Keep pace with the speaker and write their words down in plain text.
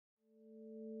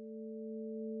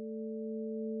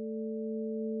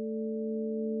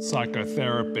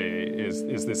Psychotherapy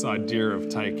is this idea of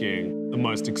taking the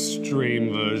most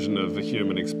extreme version of the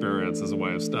human experience as a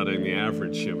way of studying the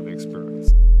average human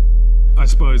experience. I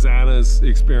suppose Anna's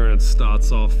experience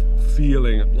starts off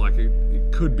feeling like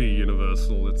it could be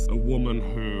universal. It's a woman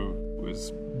who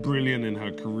was brilliant in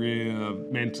her career,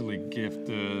 mentally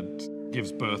gifted,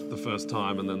 gives birth the first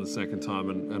time and then the second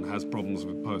time and has problems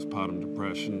with postpartum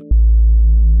depression.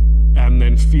 And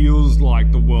then feels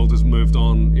like the world has moved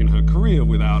on in her career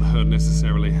without her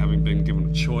necessarily having been given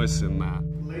a choice in that.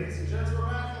 Ladies and gentlemen,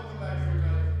 welcome back,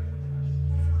 everybody.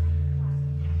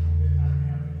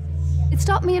 It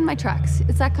stopped me in my tracks.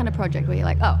 It's that kind of project where you're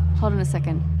like, oh, hold on a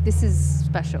second, this is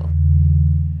special.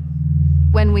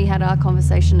 When we had our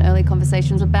conversation, early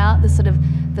conversations about the sort of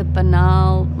the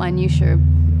banal minutiae of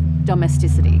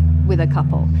domesticity with a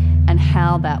couple and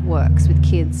how that works with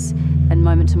kids and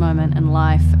moment to moment and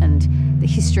life and the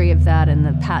history of that and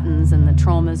the patterns and the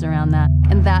traumas around that,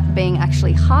 and that being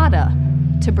actually harder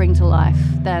to bring to life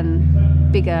than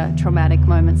bigger traumatic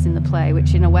moments in the play,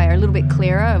 which in a way are a little bit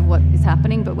clearer of what is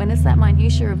happening, but when it's that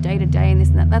minutiae of day to day and this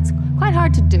and that, that's quite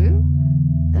hard to do.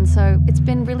 And so it's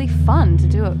been really fun to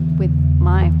do it with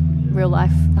my real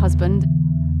life husband.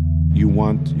 You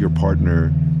want your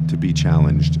partner to be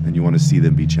challenged and you want to see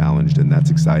them be challenged, and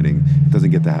that's exciting. It doesn't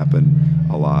get to happen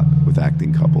a lot with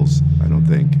acting couples, I don't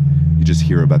think. You just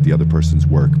hear about the other person's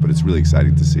work, but it's really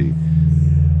exciting to see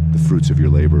the fruits of your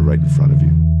labor right in front of you.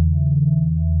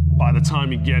 By the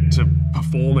time you get to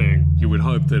performing, you would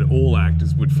hope that all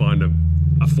actors would find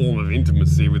a form of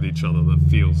intimacy with each other that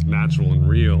feels natural and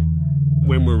real.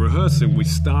 When we're rehearsing, we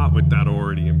start with that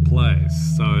already in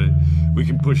place, so we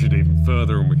can push it even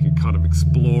further and we can kind of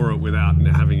explore it without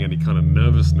having any kind of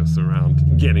nervousness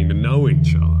around getting to know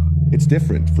each other. It's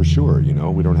different, for sure, you know.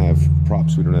 We don't have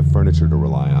props, we don't have furniture to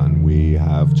rely on. We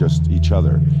have just each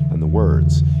other and the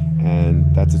words,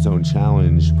 and that's its own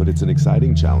challenge, but it's an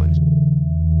exciting challenge.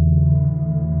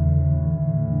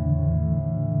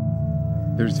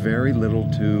 There's very little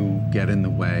to get in the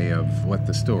way of what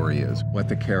the story is, what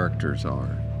the characters are,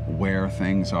 where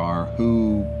things are,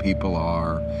 who people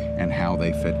are, and how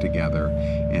they fit together,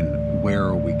 and where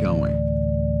are we going.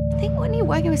 I think when you're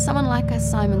working with someone like a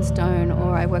Simon Stone,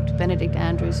 or I worked with Benedict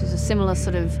Andrews, who's a similar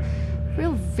sort of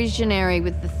real visionary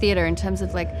with the theatre in terms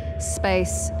of like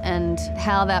space and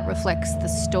how that reflects the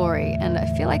story. And I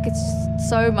feel like it's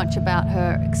so much about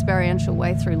her experiential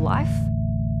way through life.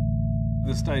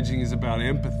 The staging is about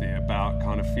empathy, about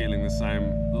kind of feeling the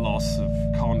same loss of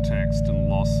context and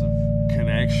loss of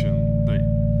connection that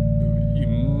you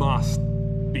must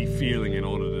be feeling in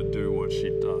order to do what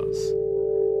she does.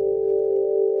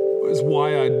 It's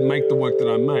why I make the work that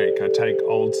I make. I take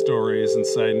old stories and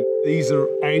say, these are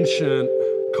ancient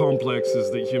complexes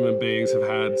that human beings have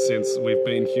had since we've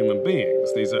been human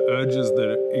beings. These are urges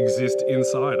that exist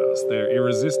inside us. They're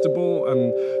irresistible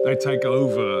and they take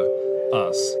over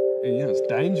us. And yeah, it's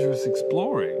dangerous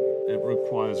exploring. It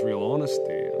requires real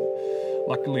honesty. And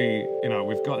luckily, you know,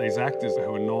 we've got these actors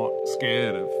who are not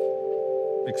scared of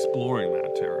exploring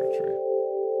that territory.